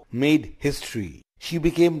Khumalo made history. She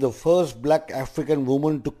became the first black African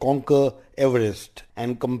woman to conquer Everest,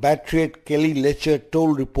 and compatriot Kelly Letcher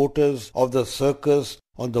told reporters of the circus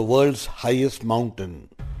on the world's highest mountain.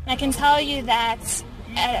 I can tell you that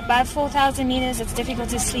at about 4,000 meters it's difficult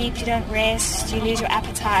to sleep, you don't rest, you lose your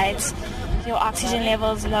appetite, your oxygen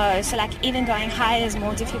level's low, so like even going higher is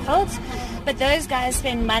more difficult. But those guys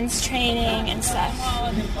spend months training and stuff.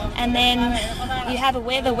 And then you have a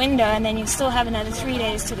weather window and then you still have another 3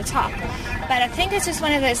 days to the top. But I think it's just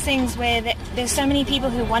one of those things where there's so many people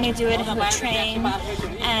who want to do it, who would train.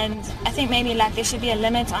 And I think maybe like there should be a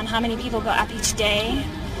limit on how many people go up each day,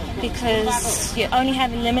 because you only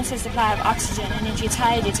have a limited supply of oxygen, and if you're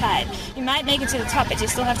tired, you're tired. You might make it to the top, but you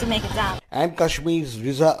still have to make it down. And Kashmir's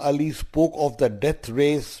Riza Ali spoke of the death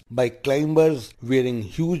race by climbers wearing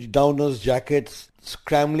huge downers jackets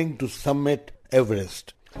scrambling to summit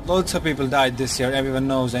Everest. Loads of people died this year, everyone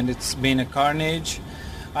knows, and it's been a carnage.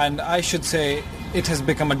 And I should say it has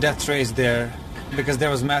become a death race there, because there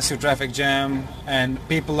was massive traffic jam and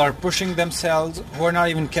people are pushing themselves who are not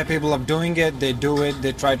even capable of doing it. They do it,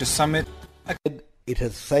 they try to summit. It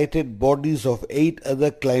has cited bodies of 8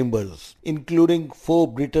 other climbers, including 4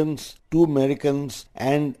 Britons, 2 Americans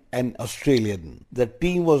and an Australian. The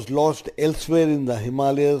team was lost elsewhere in the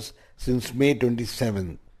Himalayas since May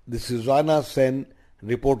 27th. This is Rana Sen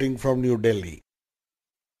reporting from New Delhi.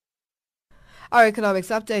 Our economics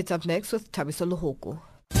update up next with Thabiso Lohoko.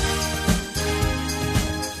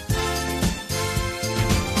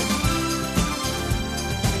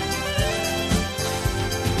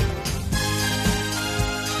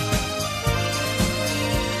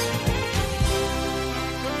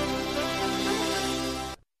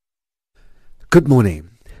 Good morning.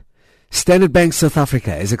 Standard Bank South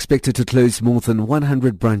Africa is expected to close more than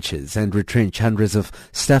 100 branches and retrench hundreds of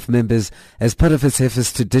staff members as part of its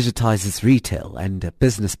efforts to digitize its retail and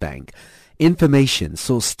business bank. Information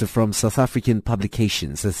sourced from South African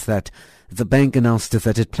publications is that the bank announced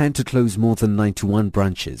that it planned to close more than 91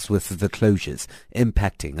 branches, with the closures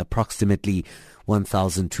impacting approximately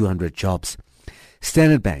 1,200 jobs.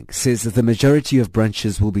 Standard Bank says that the majority of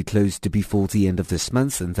branches will be closed before the end of this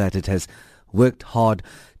month and that it has worked hard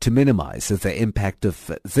to minimize the impact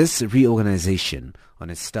of this reorganization on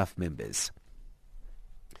its staff members.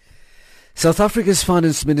 South Africa's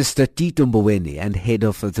Finance Minister Tito Mboweni and head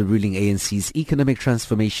of the ruling ANC's Economic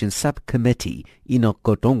Transformation Subcommittee, Enoch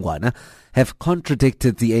Godongwana, have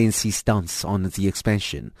contradicted the ANC stance on the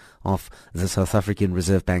expansion of the South African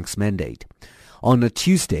Reserve Bank's mandate. On a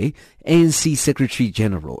Tuesday, ANC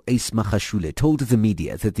Secretary-General Ace Magashule told the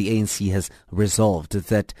media that the ANC has resolved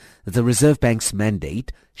that the Reserve Bank's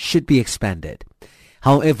mandate should be expanded.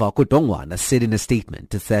 However, Godongwana said in a statement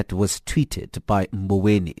that was tweeted by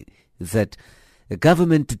Mboweni that the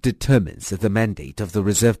government determines the mandate of the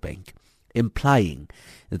Reserve Bank, implying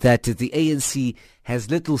that the ANC has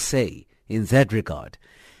little say in that regard.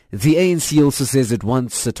 The ANC also says it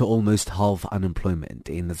wants to almost halve unemployment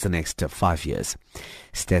in the next 5 years.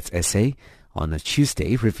 Stats SA on a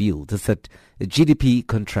Tuesday revealed that GDP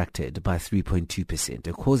contracted by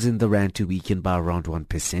 3.2%, causing the rand to weaken by around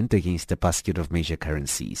 1% against a basket of major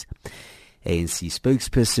currencies. ANC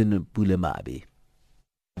spokesperson Bulemabe.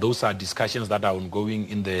 Those are discussions that are ongoing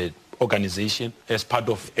in the organization as part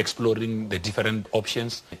of exploring the different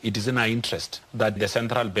options. It is in our interest that the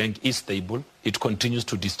central bank is stable, it continues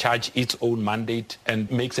to discharge its own mandate and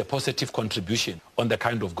makes a positive contribution on the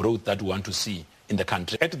kind of growth that we want to see in the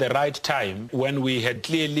country. At the right time, when we had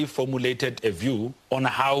clearly formulated a view on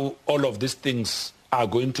how all of these things are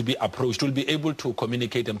going to be approached, we'll be able to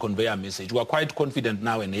communicate and convey our message. We are quite confident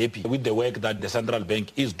now and happy with the work that the central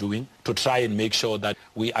bank is doing to try and make sure that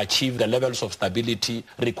we achieve the levels of stability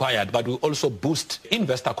required, but we also boost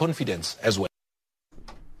investor confidence as well.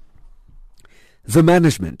 The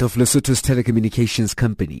management of Lesotho's telecommunications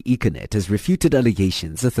company, Econet, has refuted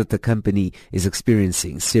allegations that the company is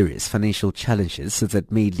experiencing serious financial challenges that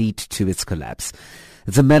may lead to its collapse.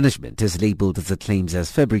 The management has labelled the claims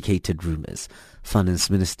as fabricated rumours. Finance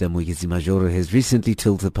Minister Moeketsi Majoro has recently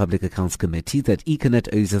told the Public Accounts Committee that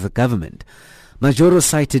Econet owes the government. Majoro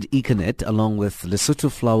cited Econet along with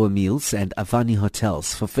Lesotho Flour Mills and Avani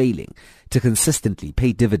Hotels for failing to consistently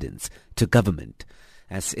pay dividends to government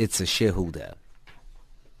as its shareholder.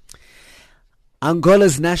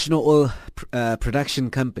 Angola's national oil production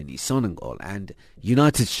company, Sonangol, and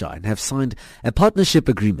United Shine have signed a partnership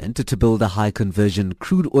agreement to build a high-conversion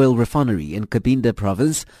crude oil refinery in Cabinda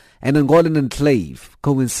province, an Angolan enclave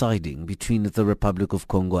coinciding between the Republic of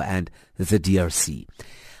Congo and the DRC.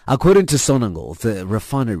 According to Sonangol, the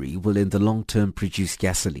refinery will in the long term produce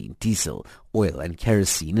gasoline, diesel, oil and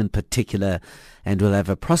kerosene in particular, and will have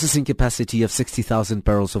a processing capacity of 60,000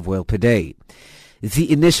 barrels of oil per day.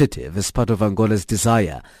 The initiative is part of Angola's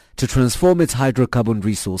desire to transform its hydrocarbon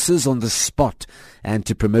resources on the spot and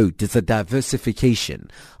to promote the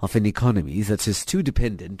diversification of an economy that is too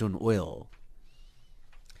dependent on oil.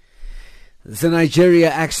 The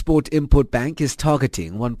Nigeria Export-Import Bank is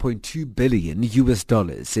targeting $1.2 billion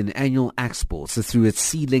in annual exports through its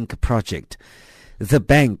Sea-Link project. The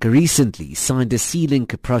bank recently signed a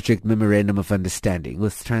Sea-Link project memorandum of understanding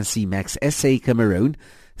with Transemax SA Cameroon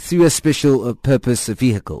through a special purpose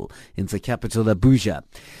vehicle in the capital Abuja.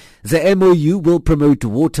 The MOU will promote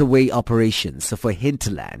waterway operations for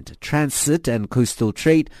hinterland, transit and coastal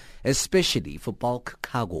trade, especially for bulk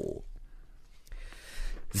cargo.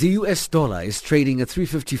 The US dollar is trading at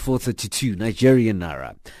 354.32 Nigerian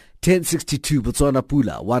naira, 10.62 Botswana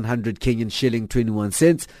pula, 100 Kenyan shilling 21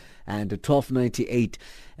 cents, and 12.98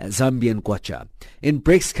 Zambian kwacha. In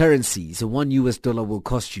BRICS currencies, $1 US will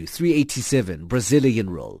cost you 3.87 Brazilian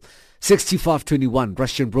real, 65.21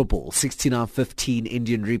 Russian ruble, 69.15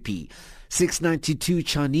 Indian rupee, 6.92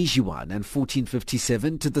 Chinese yuan, and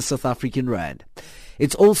 14.57 to the South African rand.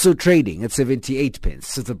 It's also trading at 78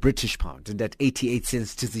 pence to the British pound and at 88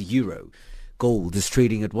 cents to the euro. Gold is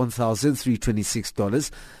trading at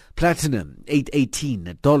 $1,326. Platinum,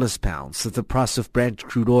 $818 pounds. The price of Brent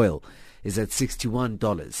crude oil is at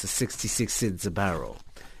 $61.66 a barrel.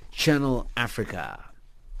 Channel Africa.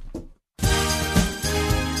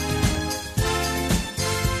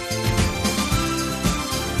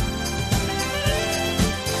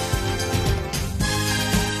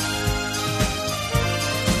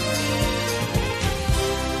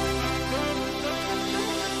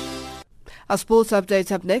 Our sports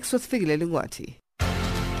update up next with Figile Lingwati.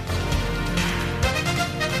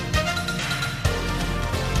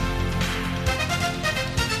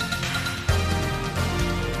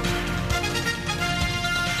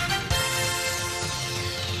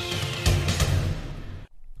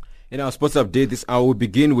 In our sports update this hour, we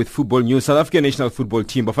begin with football news. South African national football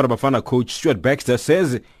team Bafana Bafana coach Stuart Baxter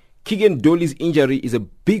says Keegan Dolly's injury is a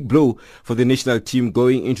big blow for the national team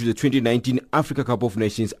going into the 2019 Africa Cup of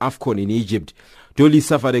Nations AFCON in Egypt. Dolly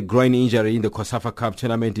suffered a groin injury in the COSAFA Cup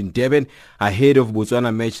tournament in Durban ahead of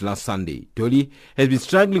Botswana match last Sunday. Dolly has been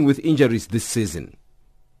struggling with injuries this season.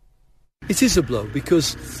 It is a blow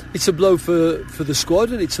because it's a blow for the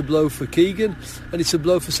squad, and it's a blow for Keegan, and it's a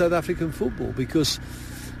blow for South African football because,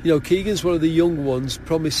 you know, Keegan's one of the young ones,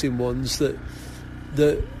 promising ones that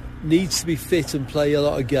needs to be fit and play a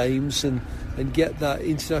lot of games and get that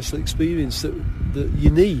international experience that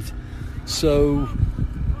you need. So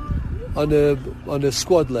on a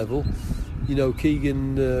squad level, you know,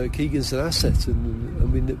 Keegan's an asset,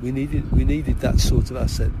 and we needed that sort of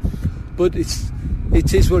asset. But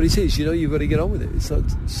it is what it is. You know, you've got to get on with it. It's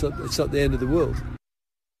not the end of the world.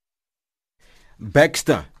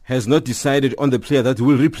 Baxter has not decided on the player that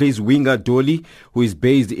will replace winger Dolly, who is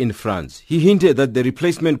based in France. He hinted that the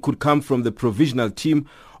replacement could come from the provisional team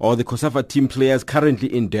or the COSAFA team players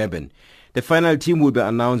currently in Durban. The final team will be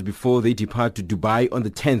announced before they depart to Dubai on the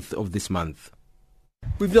 10th of this month.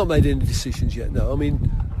 We've not made any decisions yet, no. I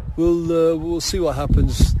mean, we'll see what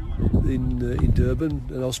happens in Durban,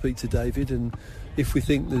 and I'll speak to David, and if we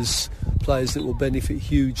think there's players that will benefit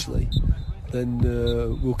hugely, then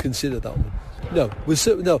we'll consider that one. No,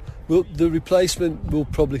 the replacement will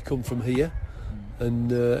probably come from here,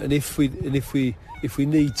 and if we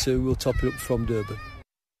need to, we'll top it up from Durban.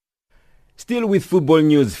 Still with football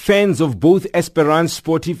news, fans of both Esperance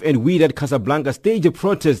Sportif and Wydad Casablanca staged a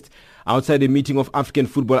protest outside a meeting of African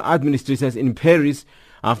football administrators in Paris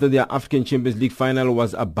after their African Champions League final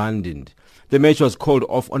was abandoned. The match was called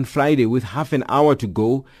off on Friday with half an hour to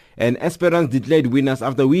go, and Esperance declared winners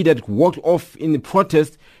after Wydad walked off in the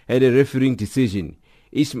protest at a refereeing decision.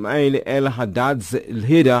 Ismail El Haddad's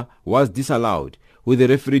header was disallowed, with the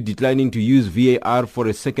referee declining to use VAR for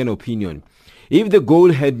a second opinion. If the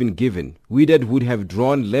goal had been given, Wydad would have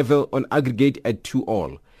drawn level on aggregate at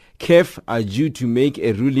 2-2. CAF are due to make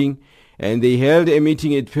a ruling, and they held a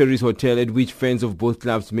meeting at Paris Hotel at which fans of both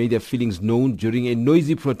clubs made their feelings known during a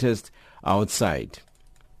noisy protest outside.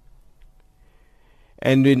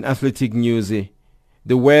 And in athletic news,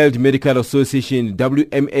 the World Medical Association,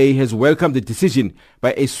 WMA, has welcomed the decision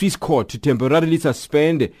by a Swiss court to temporarily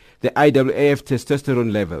suspend the IAAF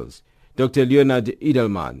testosterone levels. Dr. Leonard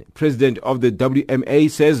Edelman, president of the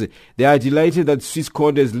WMA, says they are delighted that Swiss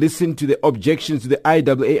court has listened to the objections to the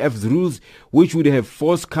IAAF's rules, which would have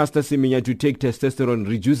forced Caster Semenya to take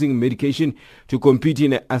testosterone-reducing medication to compete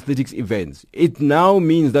in athletics events. It now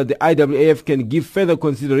means that the IAAF can give further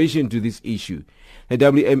consideration to this issue. The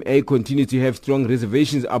WMA continues to have strong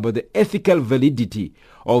reservations about the ethical validity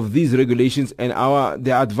of these regulations, and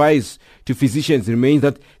their advice to physicians remains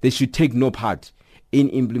that they should take no part in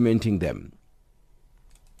implementing them.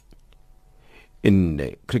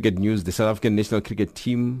 In cricket news, the South African national cricket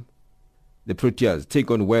team, the Proteas, take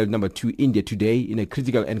on world number 2 India today in a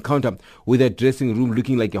critical encounter with their dressing room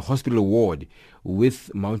looking like a hospital ward with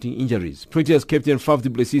mounting injuries. Proteas captain Faf du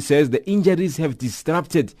Plessis says the injuries have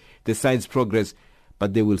disrupted the side's progress,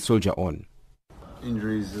 but they will soldier on.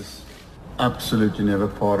 Injuries is absolutely never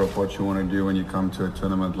part of what you want to do when you come to a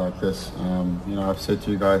tournament like this. I've said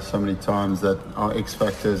to you guys so many times that our X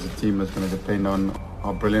factor as a team is going to depend on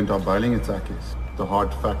how brilliant our bowling attack is. The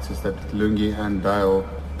hard fact is that Lungi and Dale,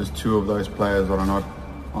 there's two of those players that are not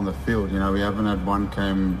on the field. We haven't had one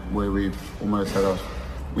game where we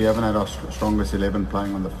haven't had our strongest 11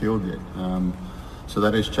 playing on the field yet. So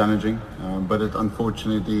that is challenging, but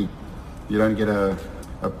unfortunately you don't get a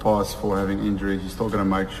pass for having injuries. You're still going to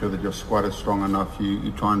make sure that your squad is strong enough.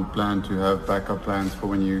 You try and plan to have backup plans for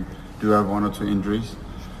when you do have one or two injuries.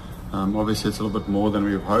 Obviously it's a little bit more than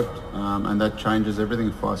we've hoped, and that changes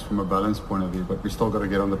everything for us from a balance point of view, but we still got to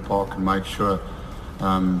get on the park and make sure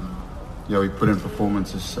we put in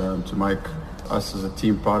performances to make us as a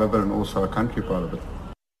team part of it and also our country part of it.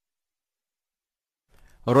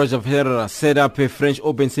 Roger Federer set up a French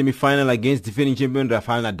Open semi-final against defending champion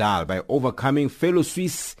Rafael Nadal by overcoming fellow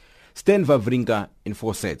Swiss Stan Wawrinka in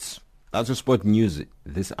 4 sets. That's your sport news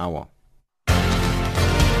this hour.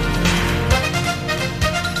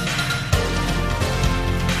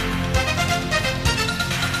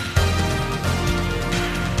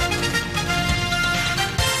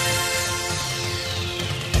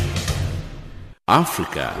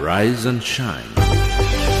 Africa, rise and shine.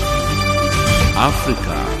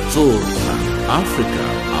 Africa, zorka. Africa,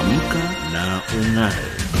 amka na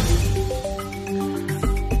ungae.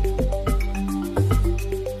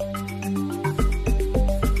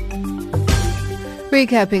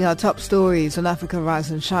 Recapping our top stories on Africa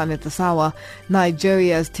Rise and Shine at this hour,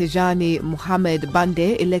 Nigeria's Tijani Muhammad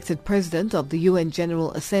Bande elected president of the UN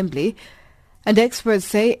General Assembly, and experts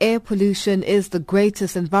say air pollution is the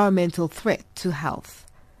greatest environmental threat to health.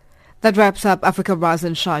 That wraps up Africa Rise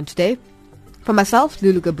and Shine today. For myself,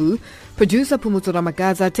 Lulu Gabu, producer Pumutu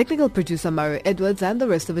Ramagaza, technical producer Mario Edwards, and the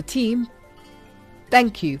rest of the team,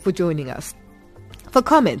 thank you for joining us. For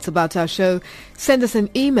comments about our show, send us an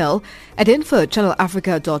email at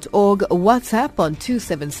info@channelafrica.org, WhatsApp on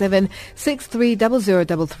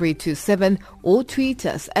 277-63003327, or tweet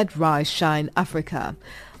us at Rise Shine Africa.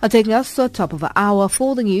 Are taking us to the top of the hour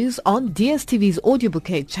for the news on DSTV's audio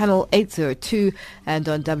bouquet channel 802 and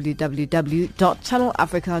on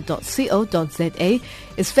www.channelafrica.co.za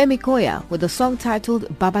is Femi Koya with a song titled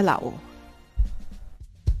Babalao.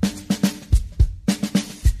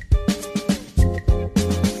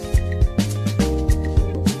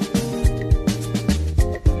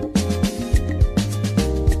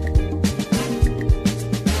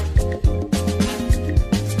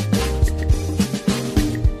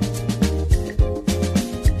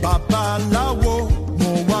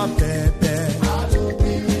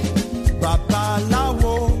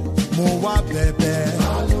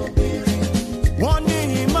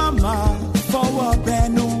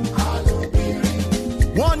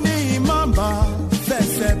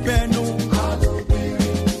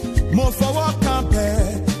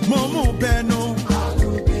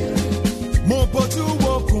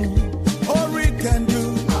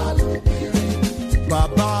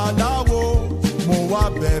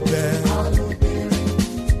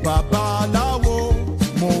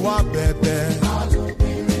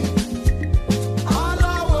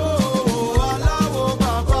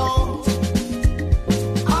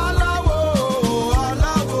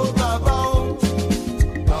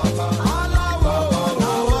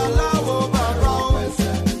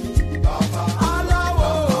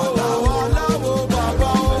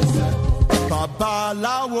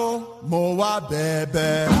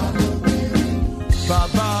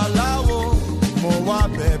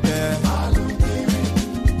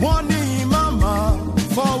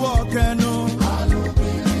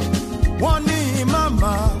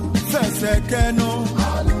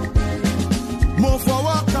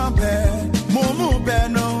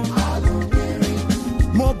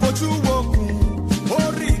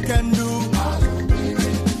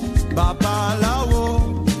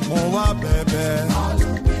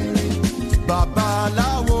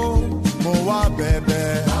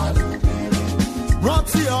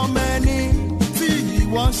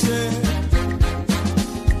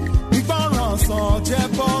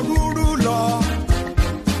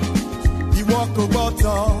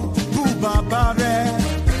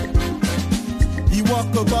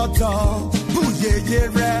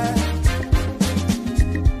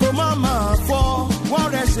 Mama, for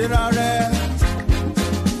what is it?